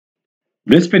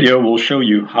This video will show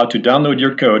you how to download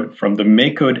your code from the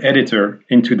MakeCode editor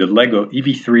into the LEGO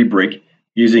EV3 brick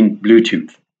using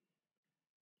Bluetooth.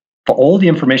 For all the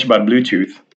information about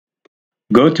Bluetooth,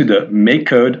 go to the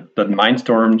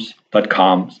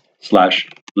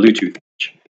makecode.mindstorms.com/Bluetooth.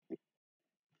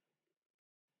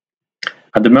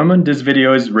 At the moment this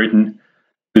video is written,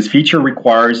 this feature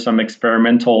requires some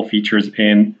experimental features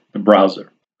in the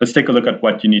browser. Let's take a look at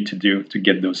what you need to do to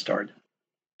get those started.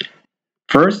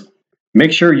 First,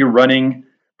 make sure you're running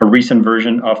a recent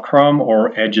version of Chrome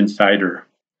or Edge Insider.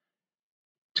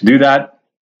 To do that,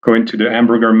 go into the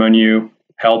hamburger menu,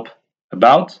 Help,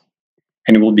 About,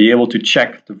 and you will be able to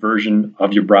check the version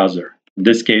of your browser. In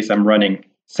this case, I'm running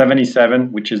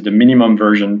 77, which is the minimum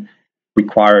version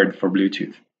required for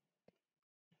Bluetooth.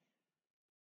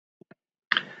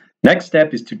 Next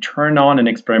step is to turn on an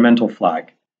experimental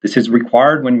flag. This is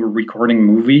required when we're recording a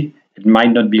movie. It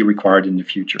might not be required in the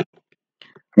future.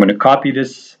 I'm going to copy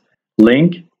this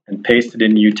link and paste it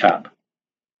in a new tab.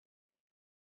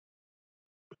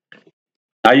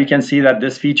 Now you can see that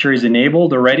this feature is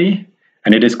enabled already,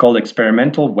 and it is called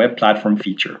Experimental Web Platform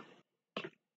Feature.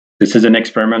 This is an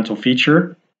experimental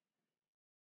feature.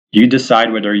 You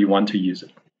decide whether you want to use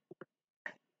it.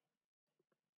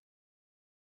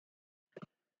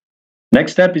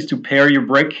 Next step is to pair your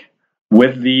brick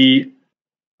with the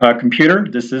computer.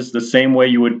 This is the same way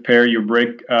you would pair your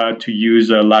brick to use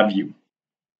LabVIEW.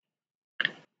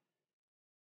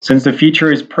 Since the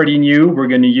feature is pretty new, we're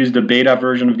going to use the beta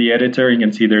version of the editor. You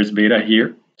can see there's beta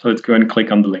here. So let's go and click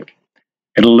on the link.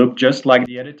 It'll look just like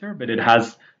the editor, but it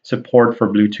has support for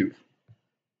Bluetooth.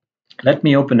 Let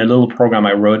me open a little program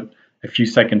I wrote a few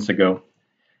seconds ago.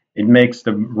 It makes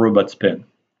the robot spin.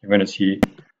 You're going to see.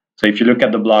 So if you look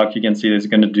at the block, you can see it's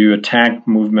going to do a tank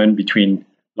movement between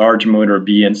large motor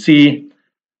B and C,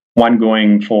 one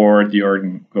going forward, the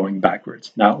other going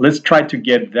backwards. Now let's try to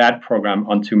get that program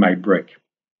onto my brick.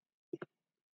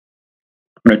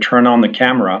 I'm going to turn on the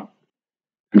camera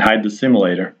and hide the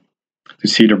simulator to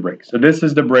see the brick. So this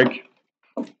is the brick,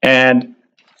 and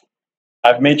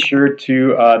I've made sure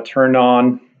to turn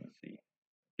on, let's see,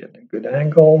 get a good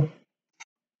angle.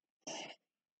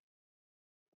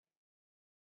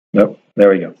 Nope, there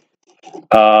we go.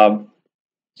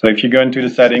 So if you go into the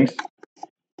settings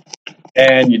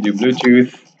and you do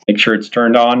Bluetooth, make sure it's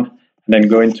turned on, and then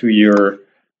go into your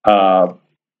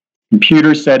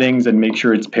computer settings and make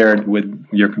sure it's paired with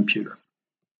your computer.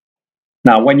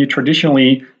 Now, when you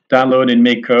traditionally download in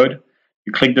MakeCode,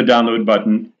 you click the download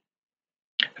button.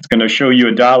 It's going to show you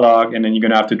a dialog, and then you're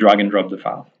going to have to drag and drop the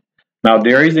file. Now,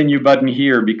 there is a new button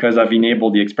here because I've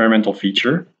enabled the experimental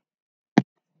feature,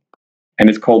 and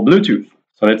it's called Bluetooth.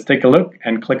 So let's take a look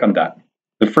and click on that.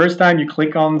 The first time you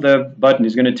click on the button,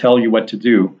 it's going to tell you what to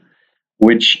do,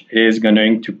 which is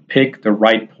going to pick the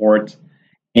right port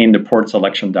in the port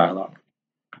selection dialog.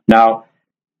 Now,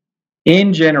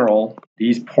 in general,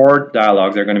 these port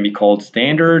dialogs are going to be called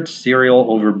standard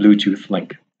serial over Bluetooth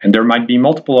link. And there might be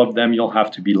multiple of them. You'll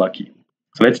have to be lucky.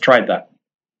 So let's try that.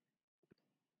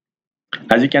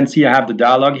 As you can see, I have the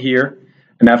dialog here,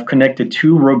 and I've connected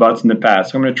two robots in the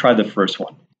past. So I'm going to try the first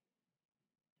one.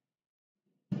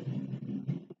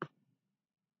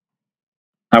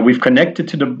 Now we've connected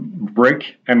to the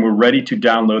brick, and we're ready to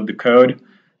download the code.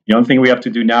 The only thing we have to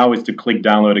do now is to click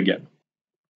download again.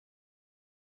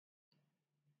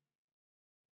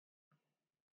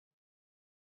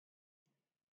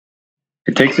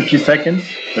 It takes a few seconds,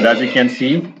 but as you can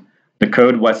see, the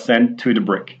code was sent to the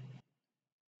brick.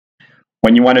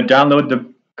 When you want to download the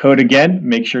code again,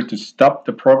 make sure to stop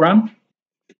the program.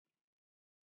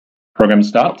 Program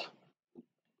stopped,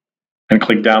 and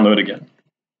click download again.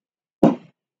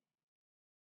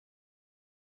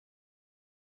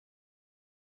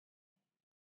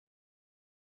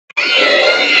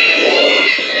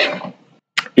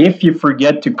 If you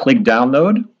forget to click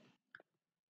download,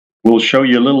 we'll show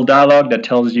you a little dialog that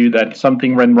tells you that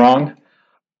something went wrong.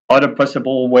 Other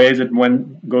possible ways it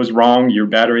goes wrong, your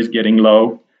battery is getting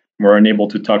low, we're unable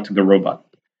to talk to the robot.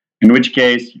 In which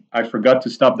case, I forgot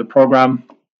to stop the program.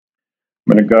 I'm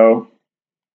going to go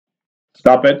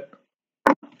stop it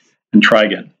and try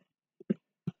again.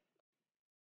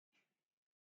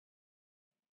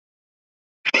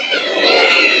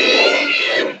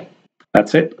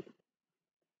 That's it.